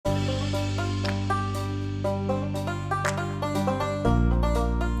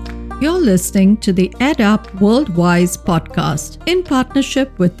You're listening to the EdUp Worldwise podcast in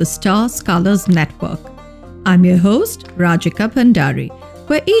partnership with the Star Scholars Network. I'm your host, Rajika Bhandari,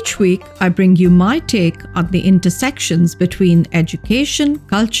 where each week I bring you my take on the intersections between education,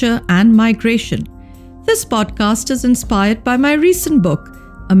 culture, and migration. This podcast is inspired by my recent book,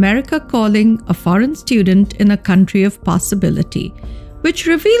 America Calling: A Foreign Student in a Country of Possibility, which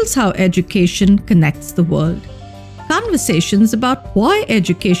reveals how education connects the world. Conversations about why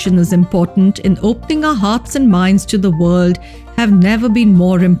education is important in opening our hearts and minds to the world have never been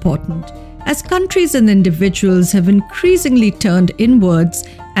more important, as countries and individuals have increasingly turned inwards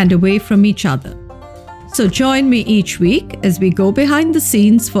and away from each other. So join me each week as we go behind the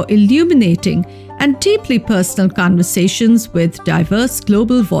scenes for illuminating and deeply personal conversations with diverse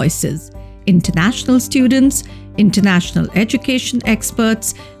global voices, international students, international education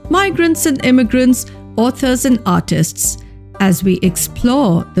experts, migrants and immigrants, authors and artists, as we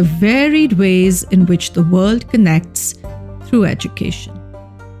explore the varied ways in which the world connects through education.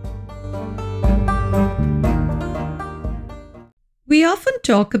 We often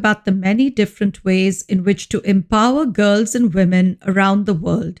talk about the many different ways in which to empower girls and women around the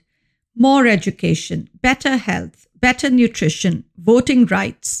world. More education, better health, better nutrition, voting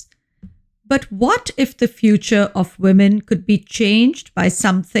rights. But what if the future of women could be changed by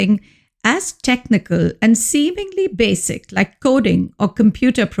something as technical and seemingly basic like coding or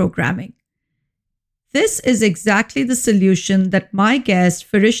computer programming? This is exactly the solution that my guest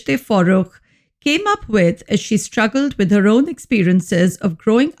Fereshteh Forough came up with as she struggled with her own experiences of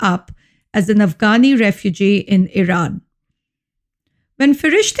growing up as an Afghani refugee in Iran. When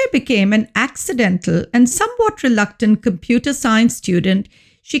Fereshteh became an accidental and somewhat reluctant computer science student,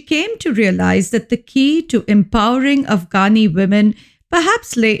 she came to realize that the key to empowering Afghani women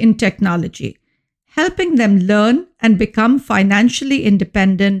perhaps lay in technology, helping them learn and become financially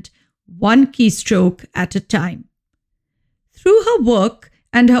independent, one keystroke at a time. Through her work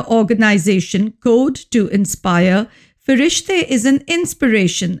and her organization, Code to Inspire, Fereshteh is an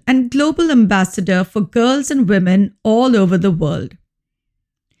inspiration and global ambassador for girls and women all over the world.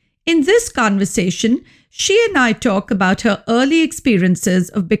 In this conversation, she and I talk about her early experiences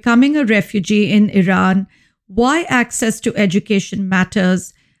of becoming a refugee in Iran, why access to education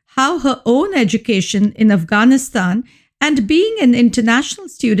matters, how her own education in Afghanistan and being an international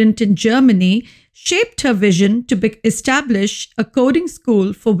student in Germany shaped her vision to establish a coding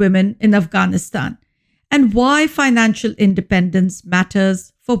school for women in Afghanistan, and why financial independence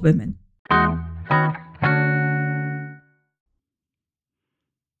matters for women.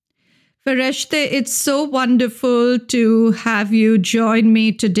 Fereshteh, it's so wonderful to have you join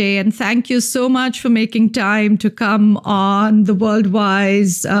me today. And thank you so much for making time to come on the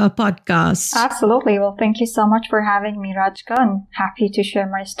Worldwise podcast. Absolutely. Well, thank you so much for having me, Rajka. I'm happy to share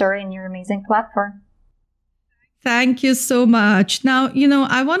my story in your amazing platform. Thank you so much. Now,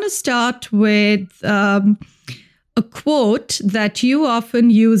 I want to start with a quote that you often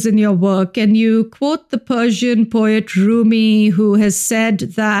use in your work. And you quote the Persian poet Rumi, who has said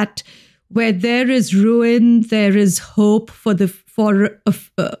that where there is ruin, there is hope for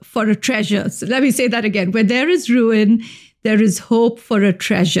a treasure. So let me say that again. Where there is ruin, there is hope for a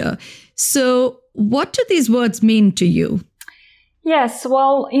treasure. So what do these words mean to you? Yes,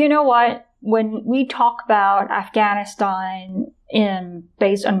 well, you know what? When we talk about Afghanistan,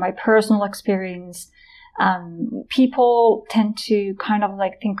 based on my personal experience, people tend to kind of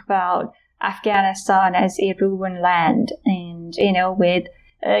think about Afghanistan as a ruined land and, with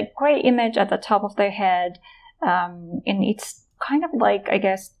a great image at the top of their head. And it's kind of I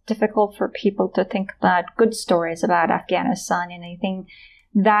guess, difficult for people to think about good stories about Afghanistan. And I think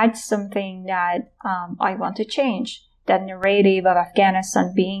that's something that I want to change. That narrative of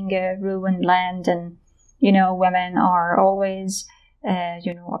Afghanistan being a ruined land and, women are always,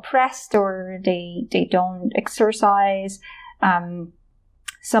 oppressed or they don't exercise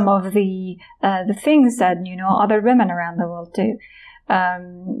some of the things that, other women around the world do.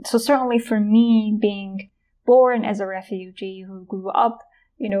 So certainly for me, being born as a refugee who grew up,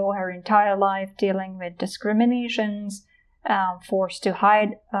 her entire life dealing with discriminations, forced to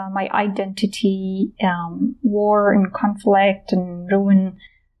hide my identity, war and conflict and ruin,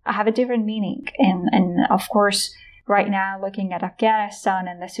 have a different meaning. And of course, right now, looking at Afghanistan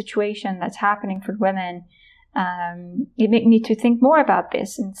and the situation that's happening for women, it made me to think more about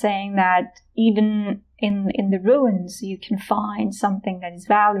this and saying that even in the ruins, you can find something that is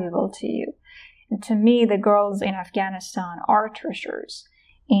valuable to you. And to me, the girls in Afghanistan are treasures,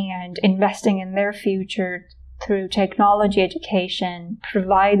 and investing in their future through technology education,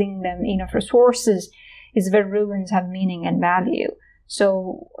 providing them enough resources is where ruins have meaning and value.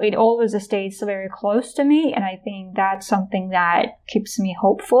 So it always stays very close to me. And I think that's something that keeps me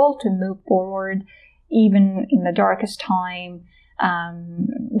hopeful to move forward, even in the darkest time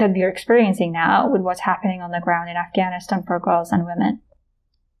that we're experiencing now with what's happening on the ground in Afghanistan for girls and women.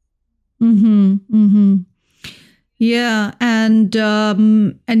 Mm-hmm. Mm-hmm. Yeah, and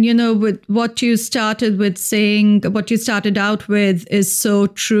with what you started with saying, what you started out with is so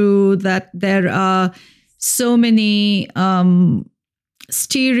true, that there are so many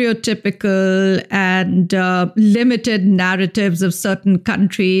stereotypical and limited narratives of certain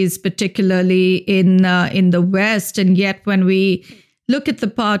countries, particularly in the West, and yet when we look at the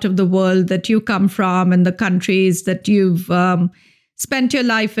part of the world that you come from and the countries that you've spent your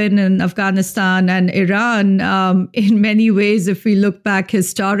life in Afghanistan and Iran, in many ways, if we look back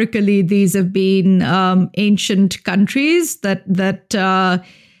historically, these have been ancient countries that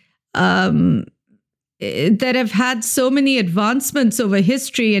have had so many advancements over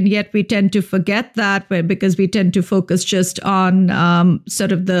history, and yet we tend to forget that because we tend to focus just on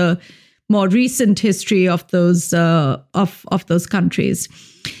sort of the more recent history of those countries.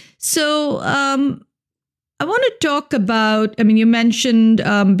 So. I want to talk about, you mentioned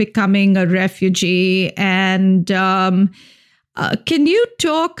becoming a refugee, and can you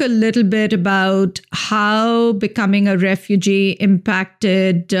talk a little bit about how becoming a refugee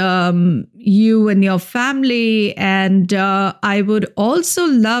impacted you and your family? And I would also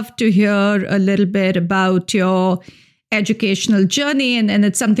love to hear a little bit about your educational journey. And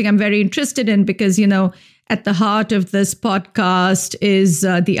it's something I'm very interested in because, at the heart of this podcast is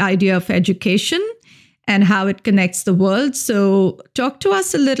the idea of education and how it connects the world. So talk to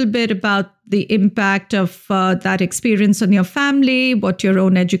us a little bit about the impact of that experience on your family, what your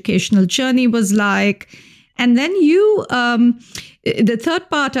own educational journey was like. And then the third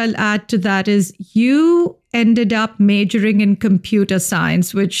part I'll add to that is you ended up majoring in computer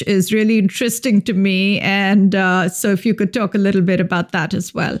science, which is really interesting to me. And so if you could talk a little bit about that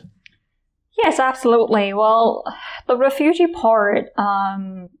as well. Yes, absolutely. Well, the refugee part,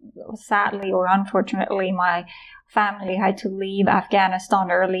 sadly or unfortunately, my family had to leave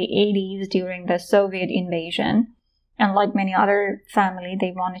Afghanistan early 80s during the Soviet invasion. And like many other families,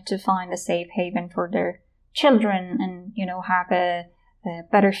 they wanted to find a safe haven for their children and, have a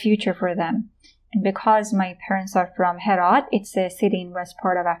better future for them. And because my parents are from Herat, it's a city in west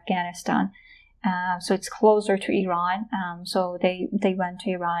part of Afghanistan. So it's closer to Iran. So they went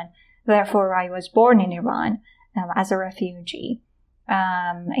to Iran. Therefore, I was born in Iran as a refugee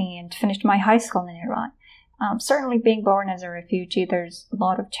and finished my high school in Iran. Certainly, being born as a refugee, there's a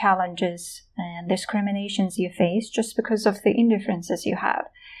lot of challenges and discriminations you face just because of the indifferences you have.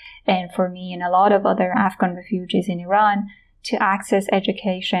 And for me and a lot of other Afghan refugees in Iran, to access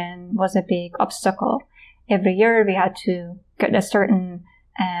education was a big obstacle. Every year, we had to get a certain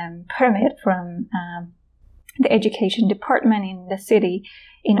permit from the education department in the city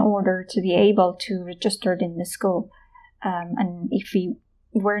in order to be able to register in the school. And if we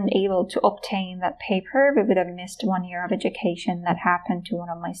weren't able to obtain that paper, we would have missed 1 year of education. That happened to one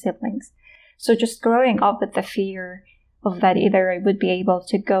of my siblings. So just growing up with the fear of that either I would be able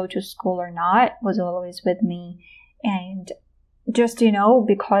to go to school or not was always with me. And just,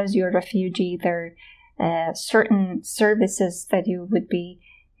 because you're a refugee, there are certain services that you would be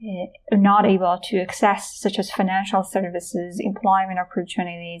not able to access, such as financial services, employment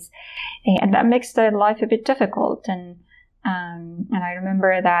opportunities, and that makes their life a bit difficult. And I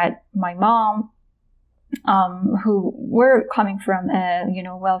remember that my mom, who were coming from a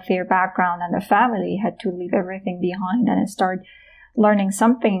wealthier background, and the family had to leave everything behind and start learning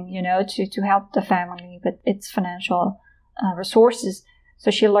something, to help the family with its financial resources.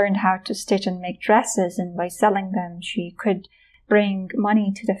 So she learned how to stitch and make dresses, and by selling them, she could bring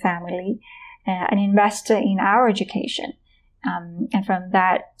money to the family and invest in our education. And from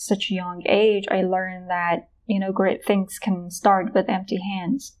that such a young age, I learned that, great things can start with empty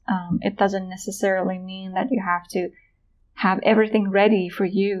hands. It doesn't necessarily mean that you have to have everything ready for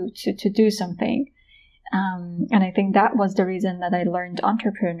you to do something. And I think that was the reason that I learned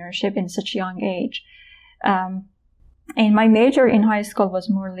entrepreneurship in such a young age. And my major in high school was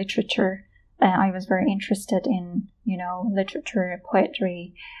more literature. I was very interested in, literature,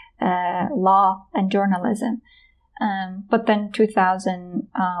 poetry, law, and journalism. But then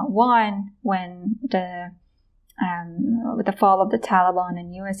 2001, when with the fall of the Taliban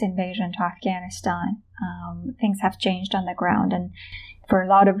and U.S. invasion to Afghanistan, things have changed on the ground. And for a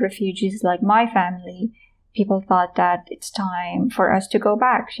lot of refugees like my family, people thought that it's time for us to go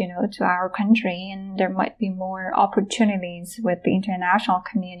back, to our country, and there might be more opportunities with the international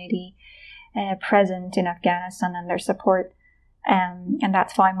community present in Afghanistan and their support. And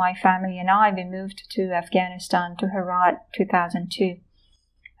that's why my family and we moved to Afghanistan, to Herat, 2002.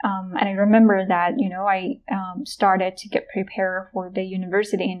 And I remember that, I started to get prepared for the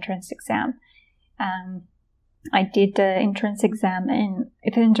university entrance exam. I did the entrance exam, and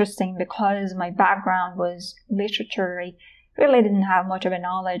it's interesting because my background was literature. I really didn't have much of a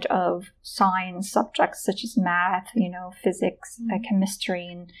knowledge of science subjects such as math, physics,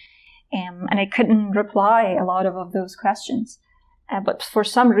 chemistry, and I couldn't reply a lot of those questions. But for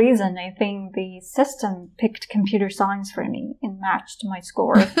some reason, I think the system picked computer science for me and matched my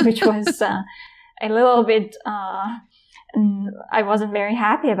score, which was a little bit, I wasn't very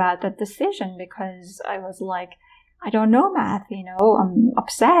happy about that decision, because I was like, I don't know math, I'm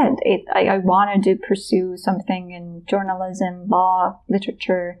upset. I wanted to pursue something in journalism, law,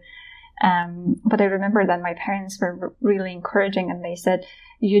 literature. But I remember that my parents were really encouraging, and they said,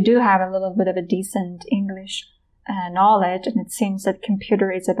 you do have a little bit of a decent English knowledge, and it seems that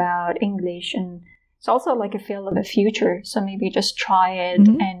computer is about English, and it's also like a field of the future, so maybe just try it,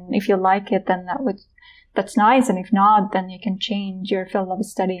 and if you like it, then that's nice, and if not, then you can change your field of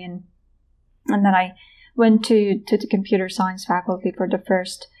study. And then I went to the computer science faculty for the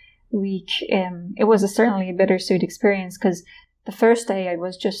first week. It was certainly a bittersweet experience, because the first day I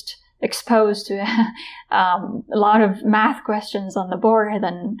was just exposed to a lot of math questions on the board,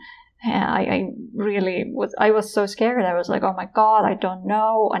 and I was so scared. I was like, oh my God, I don't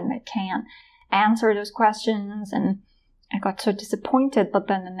know, and I can't answer those questions. And I got so disappointed. But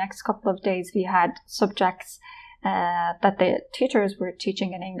then the next couple of days, we had subjects that the teachers were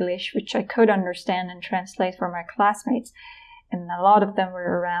teaching in English, which I could understand and translate for my classmates. And a lot of them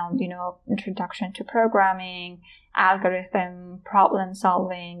were around, introduction to programming, algorithm, problem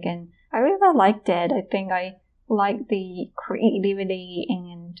solving. And I really liked it. I think I like the creativity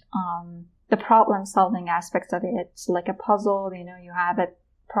and the problem-solving aspects of it. It's like a puzzle, you have a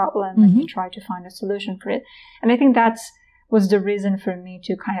problem and you try to find a solution for it. And I think that was the reason for me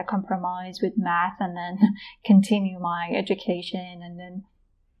to kind of compromise with math and then continue my education, and then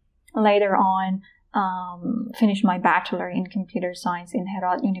later on finish my bachelor in computer science in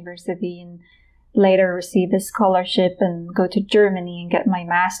Herat University, and later receive a scholarship and go to Germany and get my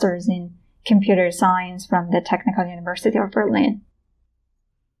master's in computer science from the Technical University of Berlin.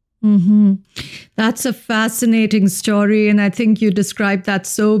 That's a fascinating story. And I think you described that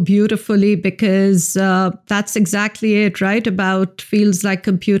so beautifully, because that's exactly it, right? About fields like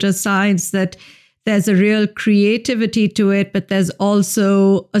computer science, that there's a real creativity to it, but there's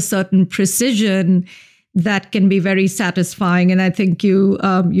also a certain precision that can be very satisfying. And I think you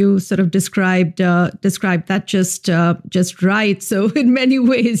sort of described that just right. So in many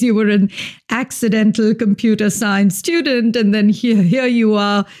ways, you were an accidental computer science student, and then here you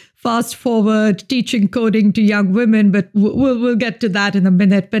are, fast forward, teaching coding to young women. But we'll get to that in a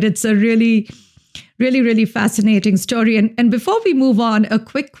minute. But it's a really, really, really fascinating story. And before we move on, a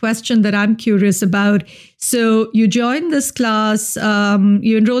quick question that I'm curious about. So you joined this class,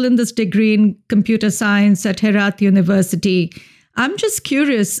 you enroll in this degree in computer science at Herat University. I'm just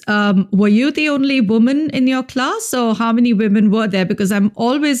curious, were you the only woman in your class, or how many women were there? Because I'm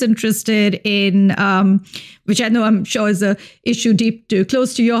always interested in, which I know I'm sure is a issue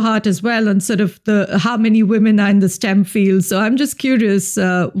close to your heart as well, and sort of how many women are in the STEM field. So I'm just curious,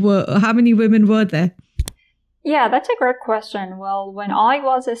 how many women were there? Yeah, that's a great question. Well, when I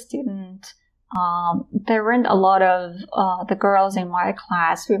was a student, there weren't a lot of the girls in my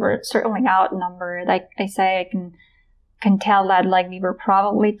class. We were certainly outnumbered. Like I say, I can tell that like we were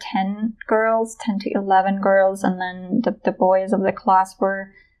probably 10 to 11 girls, and then the boys of the class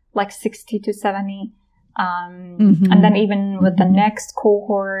were like 60 to 70. And then even with the next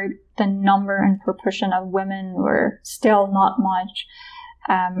cohort, the number and proportion of women were still not much.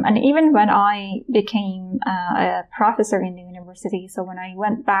 And even when I became a professor in the university, so when I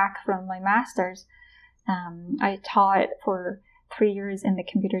went back from my master's, I taught for 3 years in the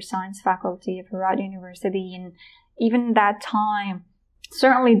computer science faculty of Herat University, and even that time,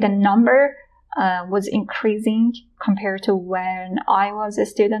 certainly the number was increasing compared to when I was a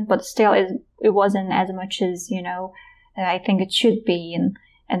student, but still it wasn't as much as, I think it should be.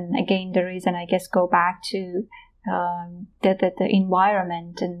 And again, the reason I guess go back to the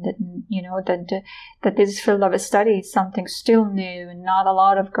environment, and that this field of study is something still new, and not a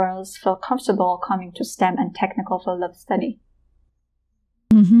lot of girls feel comfortable coming to STEM and technical field of study.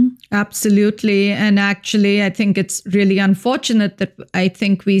 Absolutely. And actually, I think it's really unfortunate that I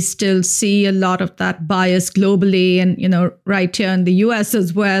think we still see a lot of that bias globally, and, right here in the US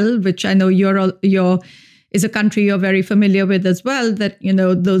as well, which I know you're is a country you're very familiar with as well, that,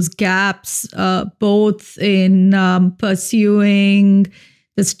 those gaps, both in pursuing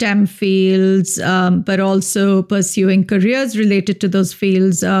the STEM fields, but also pursuing careers related to those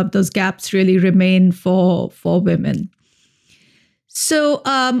fields, those gaps really remain for women. So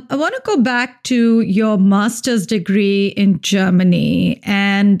I want to go back to your master's degree in Germany,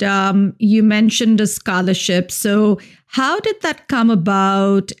 and you mentioned a scholarship. So how did that come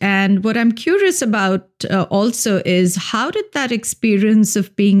about? And what I'm curious about also is, how did that experience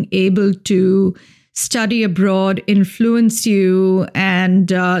of being able to study abroad influence you and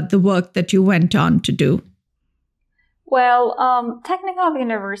the work that you went on to do? Well, Technical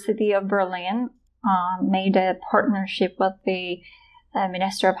University of Berlin made a partnership with the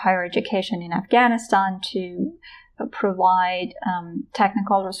Minister of Higher Education in Afghanistan to provide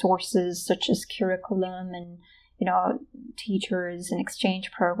technical resources such as curriculum and teachers and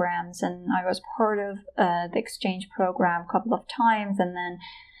exchange programs. And I was part of the exchange program a couple of times, and then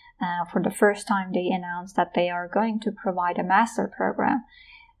for the first time they announced that they are going to provide a master program.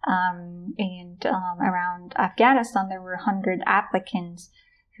 Around Afghanistan there were 100 applicants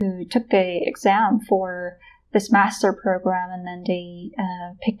who took the exam for this master program, and then they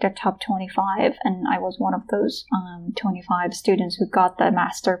picked the top 25, and I was one of those 25 students who got the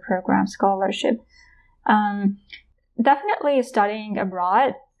master program scholarship. Definitely studying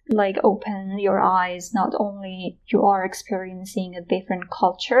abroad open your eyes. Not only you are experiencing a different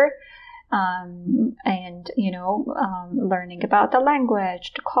culture, learning about the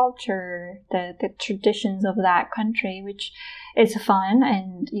language, the culture, the traditions of that country, which is fun.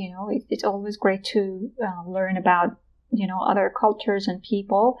 And, it's always great to learn about, other cultures and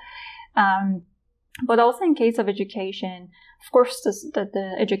people. But also in case of education, of course,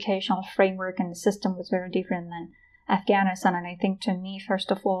 the educational framework and the system was very different than Afghanistan. And I think, to me,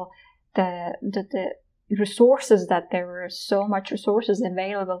 first of all, the resources, that there were so much resources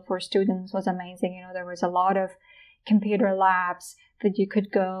available for students, was amazing. There was a lot of computer labs that you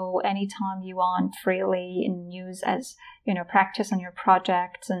could go anytime you want freely and use as, practice on your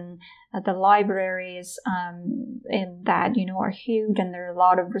projects. And the libraries in that, are huge, and there are a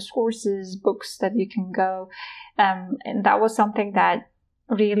lot of resources, books that you can go. And that was something that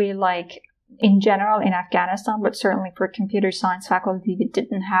really, in general in Afghanistan, but certainly for computer science faculty, we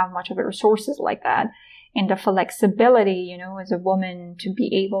didn't have much of the resources like that. And the flexibility, as a woman, to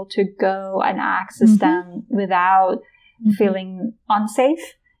be able to go and access them without feeling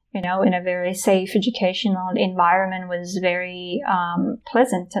unsafe, in a very safe educational environment, was very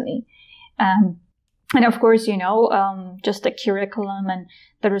pleasant to me. And of course, just the curriculum and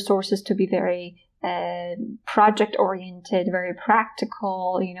the resources to be very project-oriented, very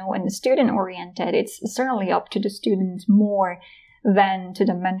practical, and student-oriented. It's certainly up to the students more than to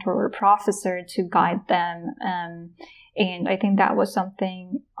the mentor or professor to guide them. And I think that was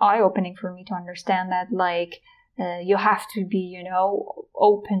something eye-opening for me to understand, that you have to be,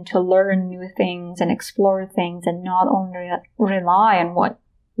 open to learn new things and explore things, and not only rely on what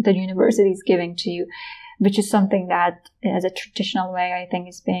the university is giving to you, which is something that, as a traditional way, I think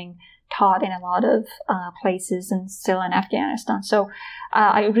is being taught in a lot of places, and still in Afghanistan. So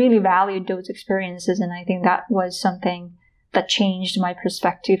I really valued those experiences, and I think that was something that changed my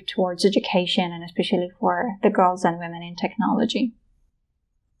perspective towards education, and especially for the girls and women in technology.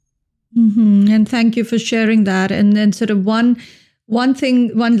 And thank you for sharing that. And then sort of one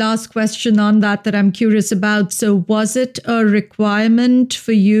last question on that I'm curious about. So was it a requirement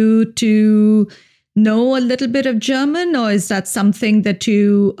for you to know a little bit of German, or is that something that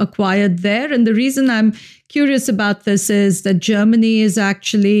you acquired there? And the reason I'm curious about this is that Germany is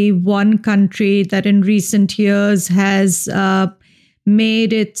actually one country that in recent years has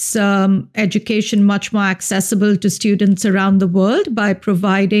made its education much more accessible to students around the world by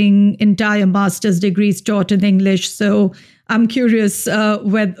providing entire master's degrees taught in English. So I'm curious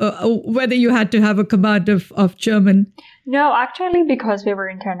whether you had to have a command of German. No, actually, because we were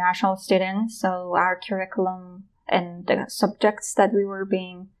international students, so our curriculum and the subjects that we were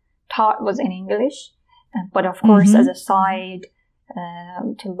being taught was in English. But of course, as a side,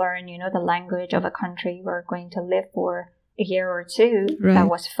 to learn, the language of a country we're going to live for a year or two, that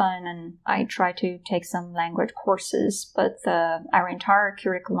was fun. And I tried to take some language courses, but our entire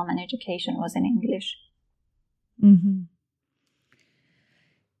curriculum and education was in English.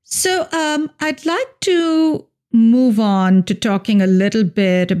 So I'd like to move on to talking a little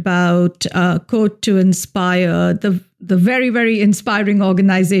bit about Code to Inspire, the very, very inspiring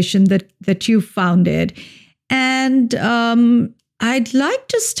organization that you founded. And I'd like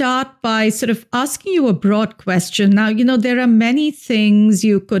to start by sort of asking you a broad question. Now, there are many things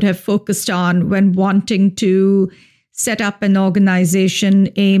you could have focused on when wanting to set up an organization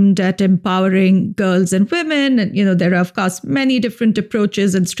aimed at empowering girls and women. And, there are, of course, many different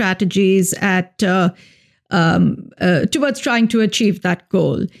approaches and strategies at towards trying to achieve that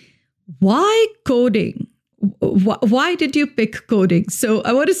goal. Why coding? Why did you pick coding? So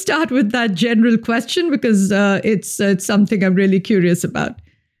I want to start with that general question because it's something I'm really curious about.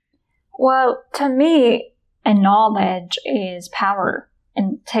 Well, to me, knowledge is power,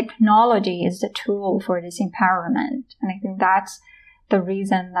 and technology is the tool for this empowerment. And I think that's the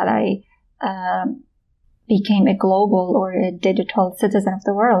reason that I became a global or a digital citizen of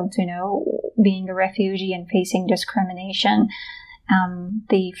the world, being a refugee and facing discrimination.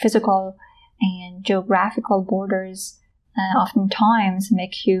 The physical and geographical borders oftentimes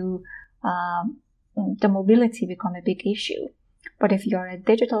make you, the mobility become a big issue. But if you're a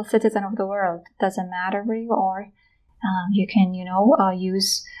digital citizen of the world, it doesn't matter where you are. You can,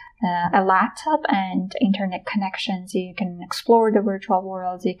 use a laptop and internet connections. You can explore the virtual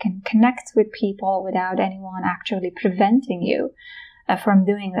worlds. You can connect with people without anyone actually preventing you from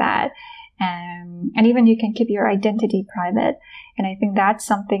doing that. And even you can keep your identity private. And I think that's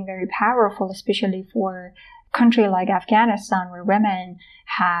something very powerful, especially for a country like Afghanistan, where women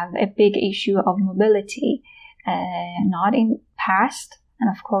have a big issue of mobility, not in past.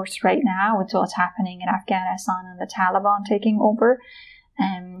 And of course, right now, with what's happening in Afghanistan and the Taliban taking over,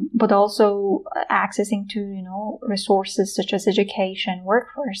 but also accessing to, resources such as education,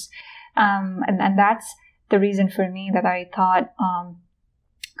 workforce. And that's the reason for me that I thought,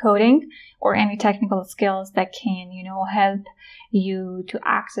 coding or any technical skills that can, help you to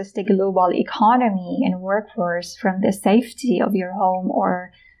access the global economy and workforce from the safety of your home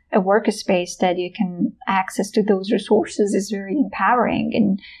or a workspace that you can access to those resources is very empowering.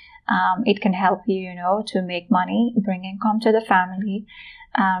 And it can help you, to make money, bring income to the family,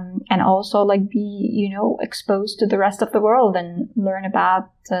 and also be, exposed to the rest of the world and learn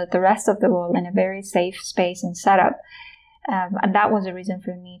about the rest of the world in a very safe space and setup. And that was a reason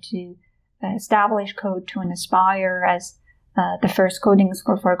for me to establish Code to Inspire as the first coding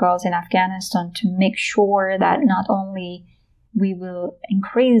school for girls in Afghanistan, to make sure that not only we will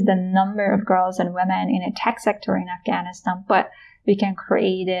increase the number of girls and women in a tech sector in Afghanistan, but we can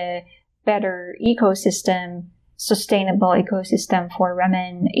create a better ecosystem, sustainable ecosystem for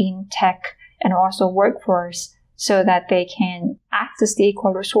women in tech and also workforce, so that they can access the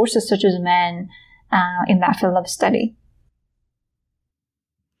equal resources such as men in that field of study.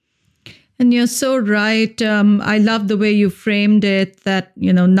 And you're so right. I love the way you framed it, that,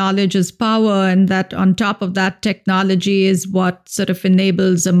 knowledge is power, and that on top of that, technology is what sort of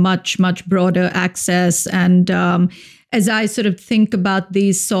enables a much, much broader access. And as I sort of think about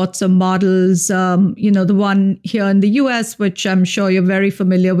these sorts of models, the one here in the US, which I'm sure you're very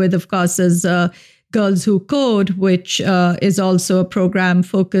familiar with, of course, is Girls Who Code, which is also a program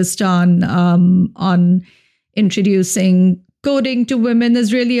focused on introducing coding to women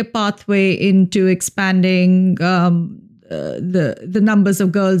is really a pathway into expanding the numbers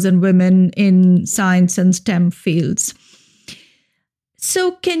of girls and women in science and STEM fields.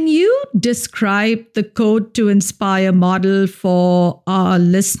 So can you describe the Code to Inspire model for our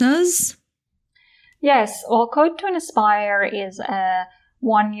listeners? Yes. Well, Code to Inspire is a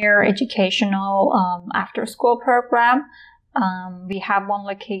one-year educational after-school program. We have one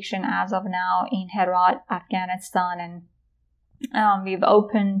location as of now in Herat, Afghanistan, and we've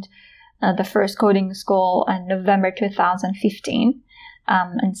opened the first coding school in November 2015.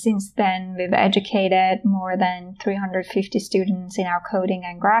 And since then, we've educated more than 350 students in our coding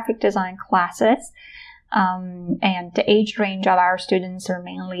and graphic design classes. And the age range of our students are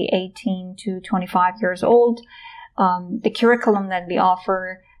mainly 18 to 25 years old. The curriculum that we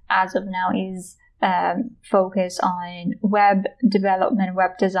offer as of now is focused on web development,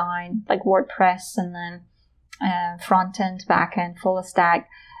 web design, like WordPress, and then front-end, back-end, full stack,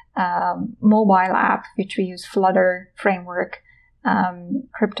 mobile app, which we use Flutter framework,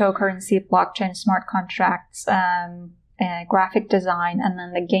 cryptocurrency, blockchain, smart contracts, graphic design, and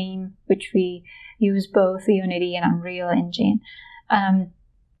then the game, which we use both Unity and Unreal Engine.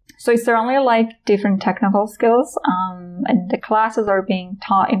 So it's certainly different technical skills, and the classes are being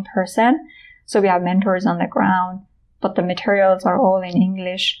taught in person. So we have mentors on the ground, but the materials are all in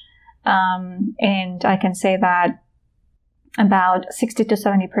English. And I can say that about 60 to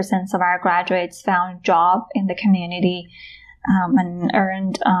 70% of our graduates found a job in the community and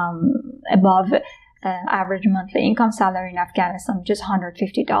earned above average monthly income salary in Afghanistan, just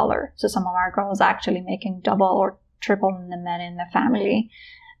 $150. So some of our girls actually making double or triple in the men in the family.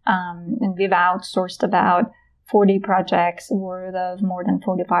 And we've outsourced about 40 projects worth of more than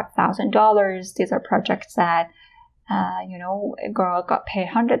 $45,000. These are projects that, a girl got paid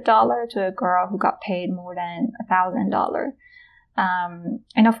 $100 to a girl who got paid more than $1,000.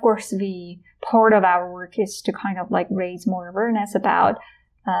 And of course, part of our work is to kind of like raise more awareness about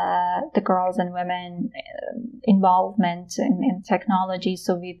the girls and women involvement in technology.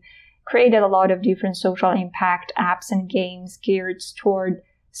 So we've created a lot of different social impact apps and games geared toward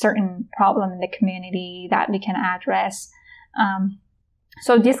certain problem in the community that we can address.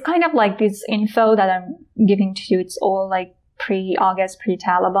 So this kind of like this info that I'm giving to you, it's all like pre-August,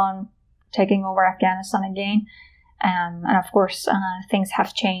 pre-Taliban taking over Afghanistan again. And of course, things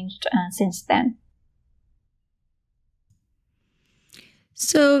have changed since then.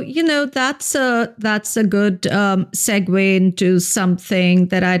 So, that's a good segue into something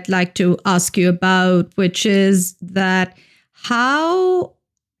that I'd like to ask you about, which is that how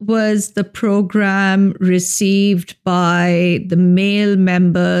was the program received by the male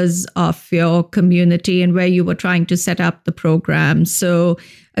members of your community and where you were trying to set up the program? So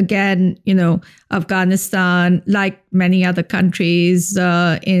again, Afghanistan, like many other countries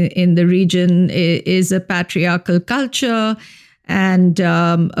in the region, is a patriarchal culture. And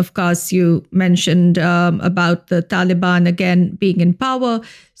of course, you mentioned about the Taliban again being in power.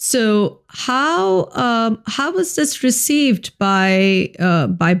 So how was this received by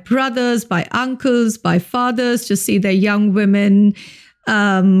brothers, by uncles, by fathers to see their young women,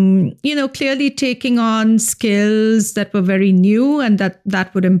 clearly taking on skills that were very new and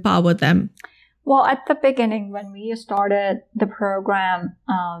that would empower them? Well, at the beginning, when we started the program,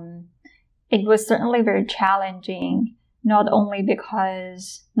 it was certainly very challenging. Not only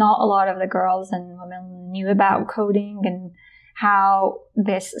because not a lot of the girls and women knew about coding and how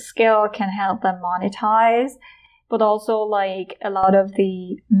this skill can help them monetize, but also like a lot of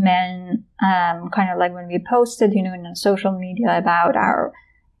the men, kind of like when we posted, in social media about our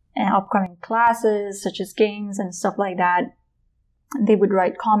upcoming classes, such as games and stuff like that, they would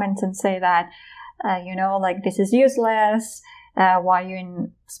write comments and say that, like this is useless. Why you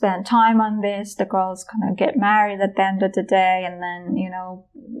spend time on this? The girls kind of get married at the end of the day and then,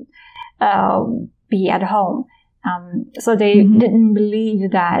 be at home. So they didn't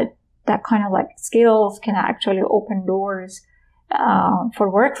believe that kind of like skills can actually open doors for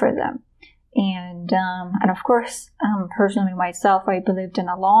work for them. And of course, personally myself, I believed in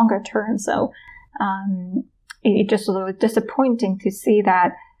a longer term. So it just was disappointing to see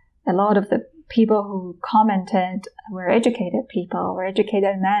that a lot of the people who commented were educated people, were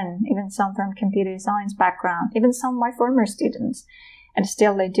educated men, even some from computer science background, even some of my former students. And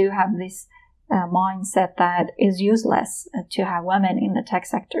still they do have this mindset that is useless to have women in the tech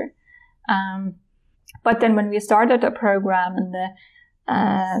sector. But then when we started the program in the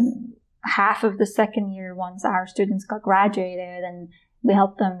half of the second year, once our students got graduated and we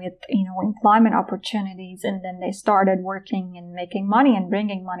helped them with, employment opportunities, and then they started working and making money and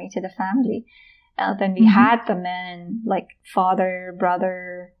bringing money to the family. Then we had the men, like father,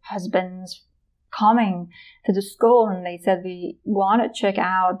 brother, husbands, coming to the school, and they said, we want to check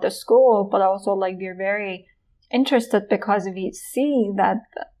out the school, but also like we're very interested because we see that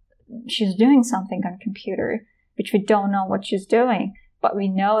she's doing something on computer, which we don't know what she's doing, but we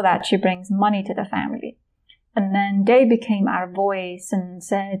know that she brings money to the family. And then they became our voice and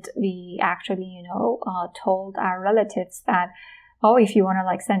said, we actually, told our relatives that, if you want to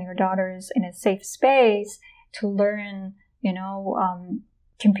like send your daughters in a safe space to learn,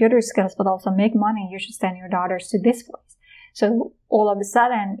 computer skills, but also make money, you should send your daughters to this place. So all of a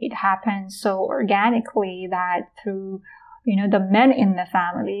sudden it happened so organically that through, the men in the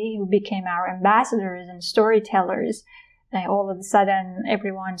family who became our ambassadors and storytellers, all of a sudden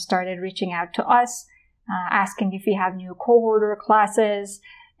everyone started reaching out to us, asking if we have new cohort or classes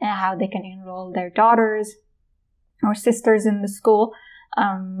and how they can enroll their daughters or sisters in the school.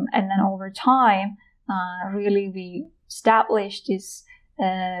 And then over time, really we established this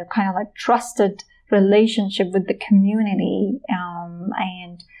kind of like trusted relationship with the community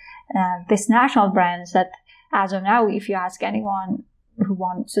and this national brands that as of now, if you ask anyone who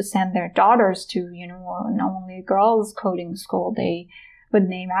wants to send their daughters to, an only girls coding school, they would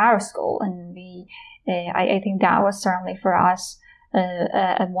name our school. And I think that was certainly for us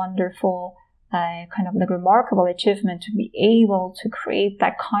a wonderful kind of like remarkable achievement to be able to create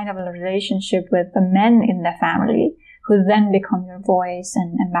that kind of a relationship with the men in the family who then become your voice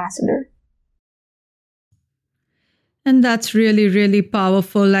and ambassador. And that's really, really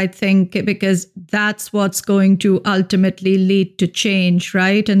powerful, I think, because that's what's going to ultimately lead to change,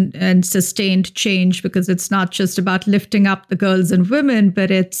 right? And sustained change, because it's not just about lifting up the girls and women, but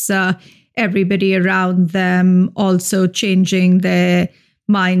it's everybody around them also changing their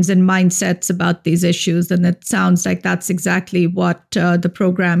minds and mindsets about these issues. And it sounds like that's exactly what the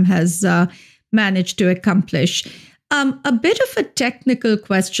program has managed to accomplish. A bit of a technical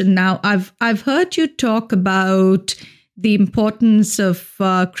question now. I've heard you talk about the importance of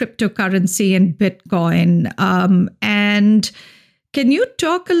cryptocurrency and Bitcoin. And can you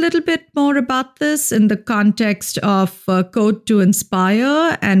talk a little bit more about this in the context of Code to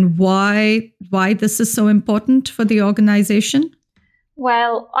Inspire and why this is so important for the organization?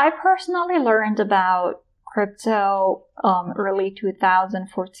 Well, I personally learned about crypto early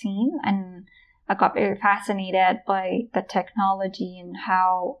 2014, and I got very fascinated by the technology and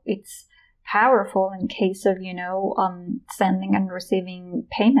how it's powerful in case of, sending and receiving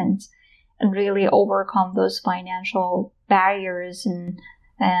payments, and really overcome those financial barriers and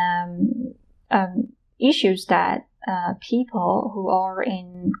issues that people who are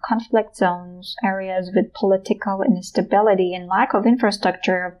in conflict zones, areas with political instability and lack of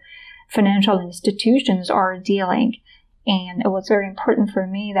infrastructure of financial institutions are dealing. And it was very important for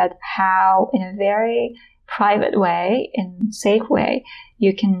me that how, in a very private way and safe way,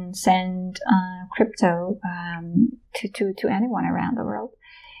 you can send crypto to anyone around the world.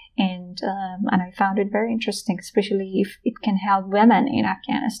 And I found it very interesting, especially if it can help women in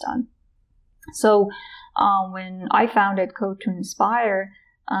Afghanistan. So when I founded Code to Inspire,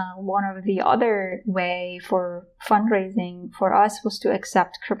 one of the other way for fundraising for us was to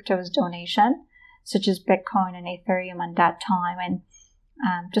accept crypto's donation, such as Bitcoin and Ethereum at that time, and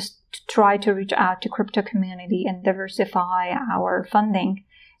just to try to reach out to crypto community and diversify our funding.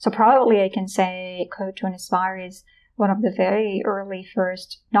 So probably I can say Code to Inspire is one of the very early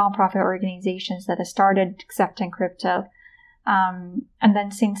first nonprofit organizations that has started accepting crypto. And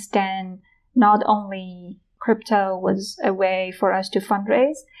then since then, not only crypto was a way for us to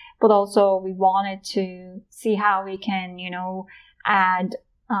fundraise, but also we wanted to see how we can, add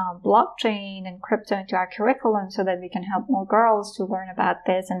blockchain and crypto into our curriculum so that we can help more girls to learn about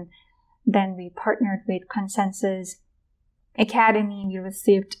this. And then we partnered with Consensus Academy. We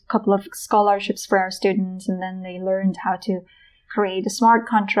received a couple of scholarships for our students, and then they learned how to create smart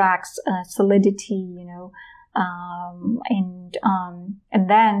contracts, Solidity, and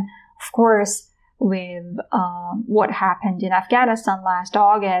then, of course, with what happened in Afghanistan last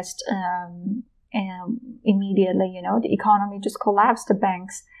August, immediately, the economy just collapsed. The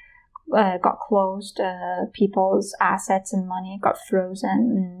banks got closed. People's assets and money got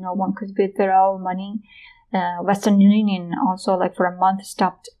frozen. No one could withdraw money. Western Union also, for a month,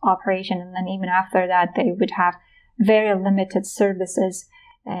 stopped operation. And then even after that, they would have very limited services.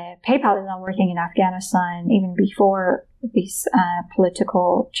 PayPal is not working in Afghanistan even before this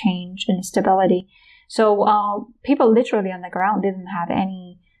political change and instability. So people literally on the ground didn't have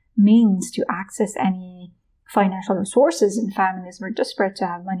any means to access any financial resources, and families were desperate to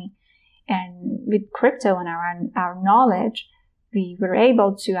have money. And with crypto and our knowledge, we were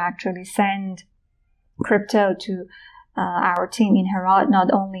able to actually send crypto to our team in Herat, not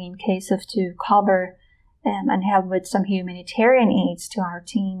only in case of to cover and help with some humanitarian aids to our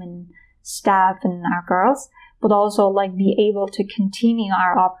team and staff and our girls, but also be able to continue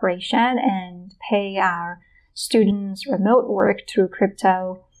our operation and pay our students remote work through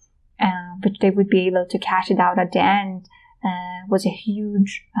crypto, which they would be able to cash it out at the end, was a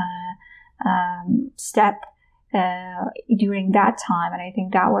huge step during that time. And I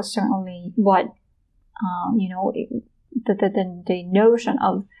think that was certainly what, the notion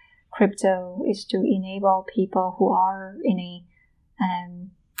of crypto is to enable people who are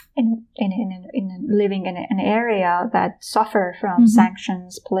living in an area that suffer from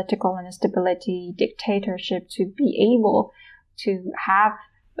sanctions, political instability, dictatorship, to be able to have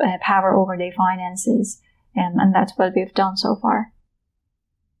power over their finances. And that's what we've done so far.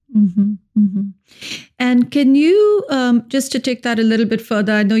 Mm-hmm, mm-hmm. And can you, just to take that a little bit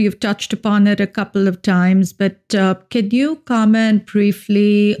further, I know you've touched upon it a couple of times, but can you comment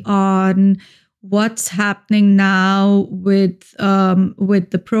briefly on what's happening now with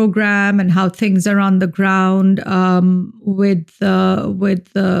the program and how things are on the ground with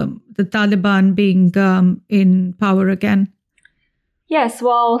the Taliban being in power again? Yes,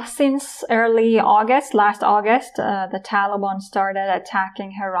 well, since last August, the Taliban started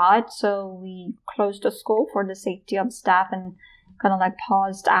attacking Herat, so we closed the school for the safety of staff and kind of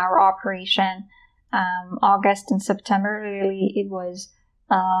paused our operation. August and September, really, it was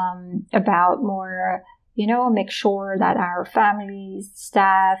about more make sure that our families,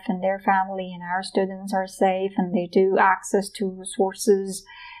 staff, and their family and our students are safe and they do access to resources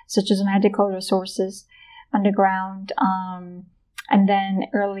such as medical resources on the ground. And then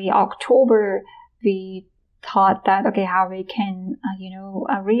early October, we thought that, okay, how we can,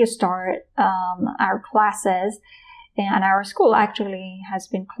 restart our classes. And our school actually has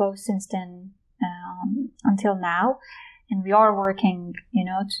been closed since then until now. And we are working,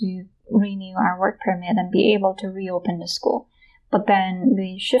 to renew our work permit and be able to reopen the school. But then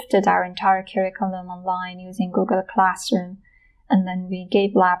we shifted our entire curriculum online using Google Classroom. And then we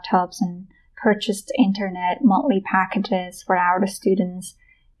gave laptops and purchased internet monthly packages for our students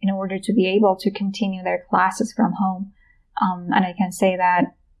in order to be able to continue their classes from home. And I can say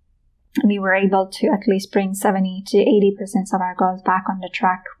that we were able to at least bring 70 to 80% of our girls back on the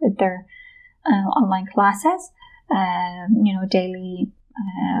track with their online classes. Daily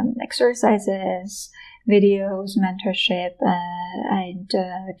exercises, videos, mentorship, and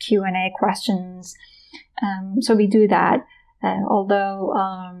Q&A questions. So we do that. Although,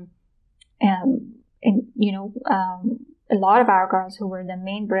 a lot of our girls who were the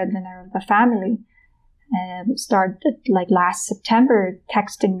main breadwinner of the family started like last September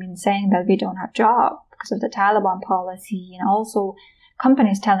texting me and saying that we don't have job because of the Taliban policy, and also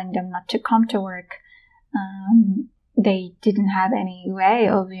companies telling them not to come to work. They didn't have any way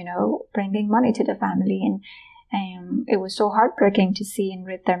of, bringing money to the family. And it was so heartbreaking to see and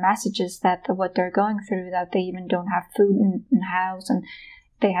read their messages that what they're going through, that they even don't have food in the house, and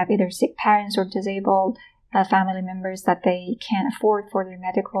they have either sick parents or disabled family members that they can't afford for their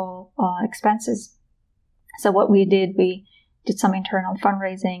medical expenses. So what we did some internal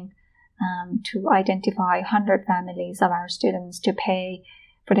fundraising to identify 100 families of our students to pay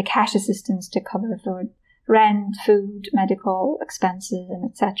for the cash assistance to cover for rent, food, medical expenses, and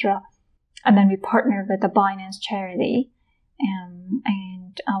etc. And then we partnered with the Binance charity,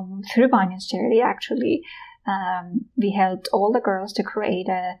 and through Binance charity, actually, we helped all the girls to create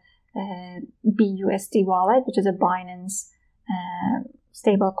a BUSD wallet, which is a Binance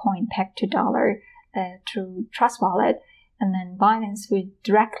stablecoin pegged to dollar through Trust Wallet. And then Binance would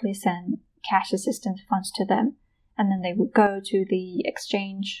directly send cash assistance funds to them, and then they would go to the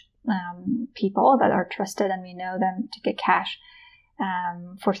exchange people that are trusted and we know them to get cash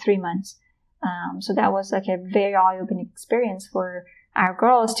for 3 months. So that was like a very eye-opening experience for our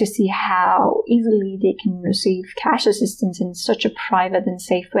girls to see how easily they can receive cash assistance in such a private and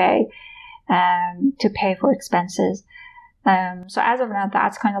safe way to pay for expenses. So as of now,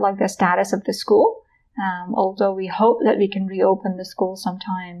 that's kind of like the status of the school. Although we hope that we can reopen the school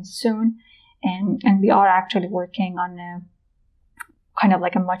sometime soon. And we are actually working on a kind of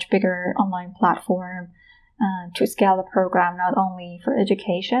like a much bigger online platform to scale the program, not only for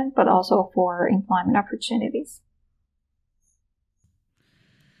education, but also for employment opportunities.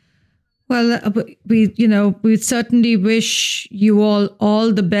 Well, we certainly wish you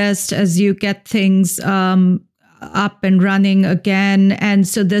all the best as you get things up and running again. And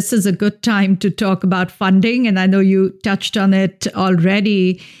so this is a good time to talk about funding. And I know you touched on it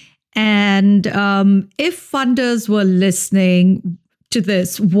already. And if funders were listening to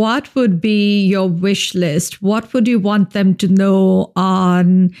this, what would be your wish list? What would you want them to know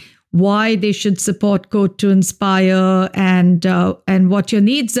on why they should support Code to Inspire and what your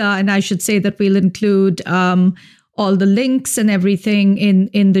needs are? And I should say that we'll include all the links and everything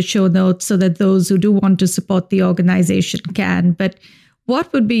in the show notes so that those who do want to support the organization can. But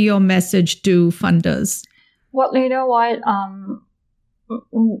what would be your message to funders? Well, you know what?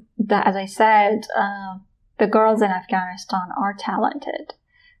 As I said, the girls in Afghanistan are talented.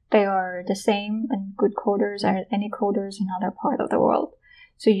 They are the same and good coders as any coders in other parts of the world.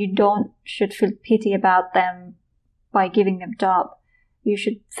 So you should feel pity about them by giving them job. You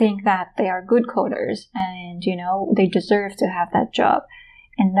should think that they are good coders and, they deserve to have that job.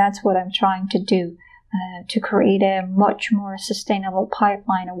 And that's what I'm trying to do, to create a much more sustainable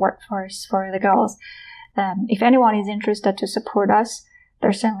pipeline of workforce for the girls. If anyone is interested to support us,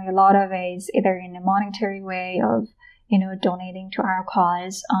 there's certainly a lot of ways, either in a monetary way of, donating to our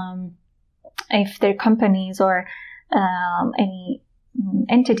cause. If their companies or any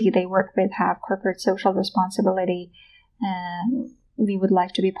entity they work with have corporate social responsibility, we would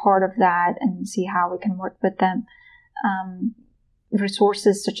like to be part of that and see how we can work with them.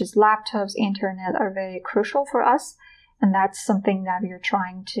 Resources such as laptops, internet are very crucial for us. And that's something that we are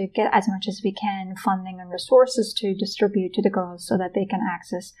trying to get as much as we can, funding and resources to distribute to the girls so that they can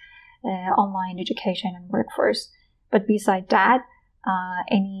access online education and workforce. But beside that,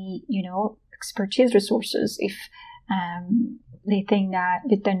 any, expertise resources, if they think that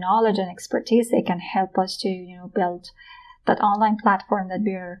with their knowledge and expertise, they can help us to, build that online platform that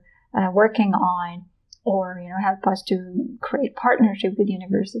we're working on, or, help us to create partnership with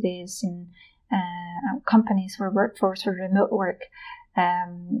universities and companies for workforce or remote work,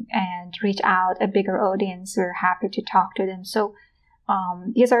 and reach out a bigger audience. We're happy to talk to them. So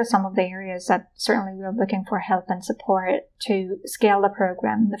these are some of the areas that certainly we're looking for help and support to scale the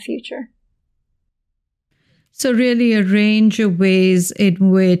program in the future. So really a range of ways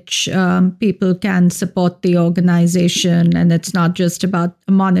in which people can support the organization. And it's not just about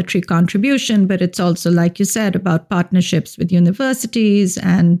a monetary contribution, but it's also, like you said, about partnerships with universities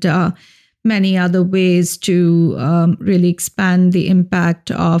and many other ways to really expand the impact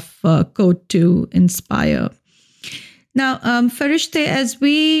of Code to Inspire. Now, Fereshteh, as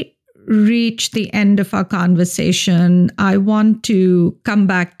we reach the end of our conversation, I want to come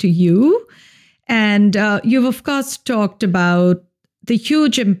back to you. And you've, of course, talked about the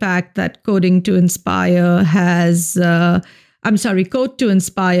huge impact that Code to Inspire has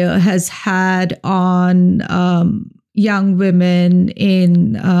had on young women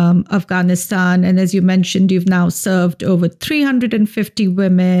in Afghanistan. And as you mentioned, you've now served over 350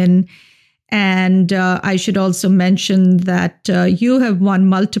 women. And I should also mention that you have won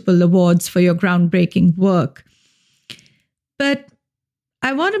multiple awards for your groundbreaking work. But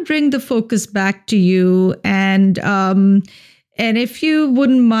I want to bring the focus back to you, and if you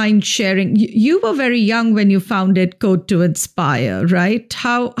wouldn't mind sharing, you were very young when you founded Code to Inspire, right?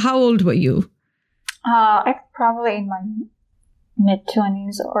 How old were you? I'm probably in my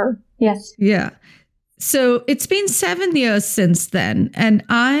mid-20s, or yes. Yeah. So it's been 7 years since then, and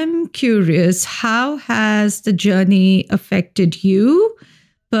I'm curious, how has the journey affected you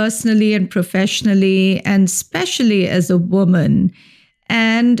personally and professionally, and especially as a woman?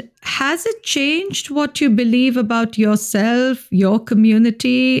 And has it changed what you believe about yourself, your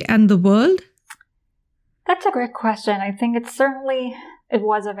community, and the world? That's a great question. I think it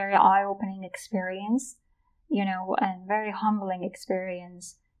was a very eye-opening experience, and very humbling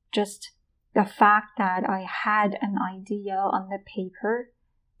experience. Just the fact that I had an idea on the paper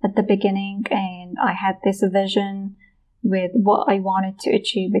at the beginning, and I had this vision with what I wanted to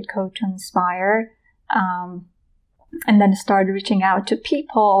achieve with Code to Inspire. And then started reaching out to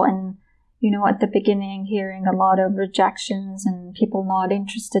people, and, at the beginning, hearing a lot of rejections and people not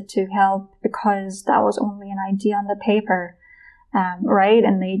interested to help because that was only an idea on the paper, right?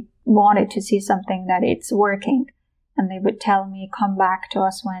 And they wanted to see something that it's working. And they would tell me, come back to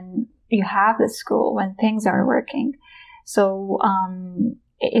us when you have the school, when things are working. So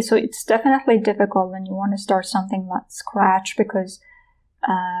it's definitely difficult when you want to start something from scratch, because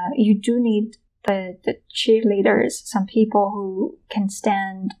you do need the cheerleaders, some people who can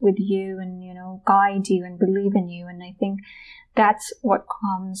stand with you and, guide you and believe in you. And I think that's what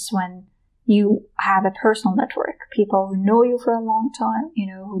comes when you have a personal network, people who know you for a long time,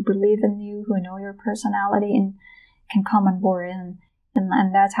 who believe in you, who know your personality and can come on board.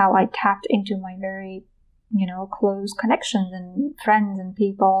 And that's how I tapped into my very, close connections and friends and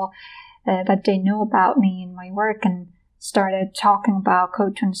people that they know about me and my work, and started talking about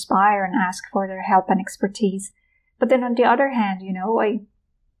Code to Inspire and ask for their help and expertise. But then on the other hand,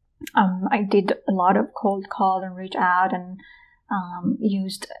 I did a lot of cold call and reach out, and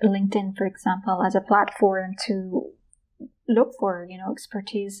used LinkedIn, for example, as a platform to look for,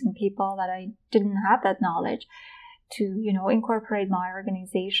 expertise in people that I didn't have that knowledge to, incorporate my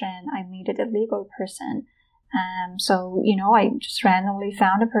organization. I needed a legal person. So, I just randomly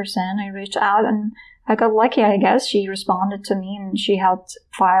found a person. I reached out and I got lucky, I guess. She responded to me and she helped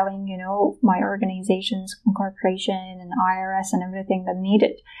filing, my organization's incorporation and IRS and everything that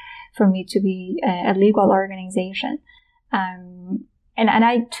needed for me to be a legal organization. And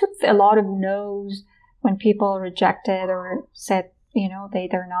I took a lot of no's when people rejected or said,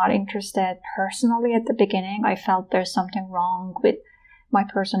 they're not interested. Personally, at the beginning, I felt there's something wrong with my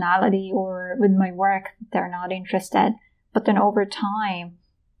personality or with my work. They're not interested. But then over time,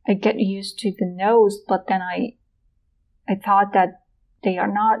 I get used to the no's, but then I thought that they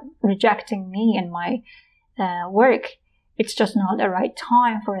are not rejecting me and my work. It's just not the right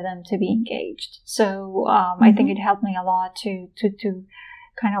time for them to be engaged. So I think it helped me a lot to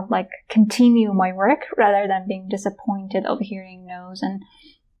kind of like continue my work rather than being disappointed of hearing no's. And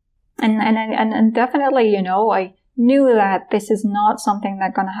definitely, I knew that this is not something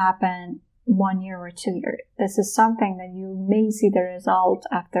that's going to happen 1 year or 2 years. This is something that you may see the result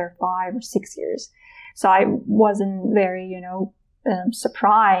after 5 or 6 years. So I wasn't very,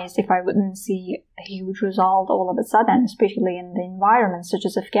 surprised if I wouldn't see a huge result all of a sudden, especially in the environment such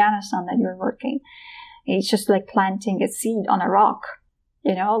as Afghanistan that you're working. It's just like planting a seed on a rock.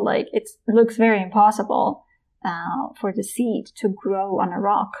 Like it looks very impossible for the seed to grow on a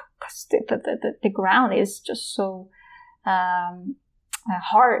rock because the ground is just so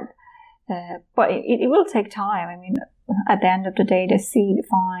hard. But it will take time. I mean, at the end of the day, the seed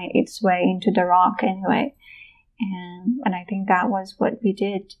finds its way into the rock anyway. And I think that was what we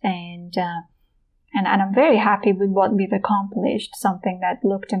did. And I'm very happy with what we've accomplished, something that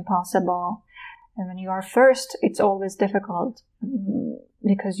looked impossible. And when you are first, it's always difficult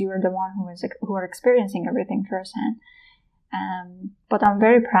because you are the one who are experiencing everything firsthand. But I'm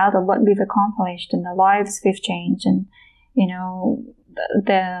very proud of what we've accomplished and the lives we've changed and,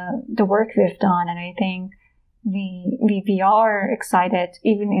 the work we've done. And I think we are excited,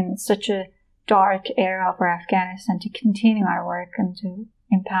 even in such a dark era for Afghanistan, to continue our work and to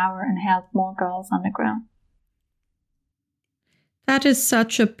empower and help more girls on the ground. That is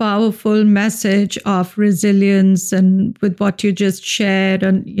such a powerful message of resilience, and with what you just shared,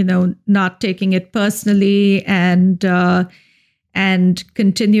 and not taking it personally and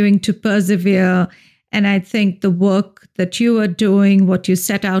continuing to persevere. And I think the work that you are doing, what you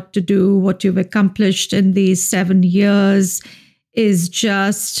set out to do, what you've accomplished in these 7 years is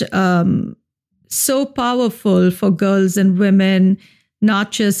just so powerful for girls and women,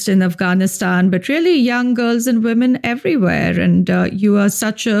 not just in Afghanistan, but really young girls and women everywhere. And you are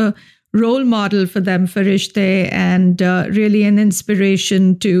such a role model for them, Fereshteh, and really an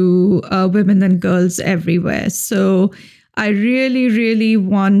inspiration to women and girls everywhere. So I really, really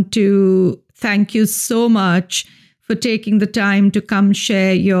want to thank you so much for taking the time to come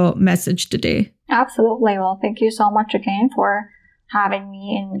share your message today. Absolutely. Well, thank you so much again for having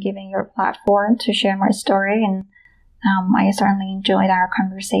me and giving your platform to share my story. And I certainly enjoyed our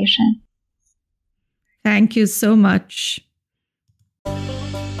conversation. Thank you so much.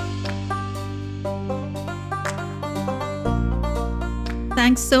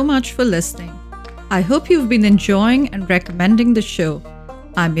 Thanks so much for listening. I hope you've been enjoying and recommending the show.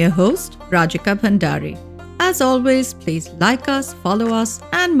 I'm your host, Rajika Bhandari. As always, please like us, follow us,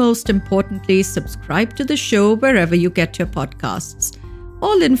 and most importantly, subscribe to the show wherever you get your podcasts.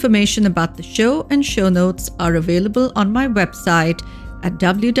 All information about the show and show notes are available on my website at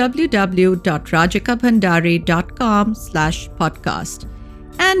www.rajikabhandari.com/podcast.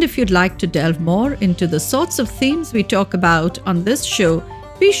 And if you'd like to delve more into the sorts of themes we talk about on this show,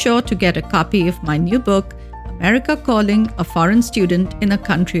 be sure to get a copy of my new book, America Calling, a Foreign Student in a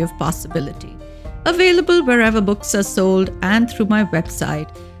Country of Possibility. Available wherever books are sold and through my website,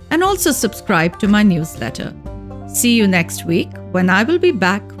 and also subscribe to my newsletter. See you next week when I will be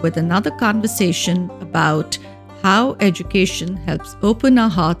back with another conversation about how education helps open our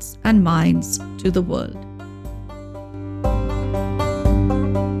hearts and minds to the world.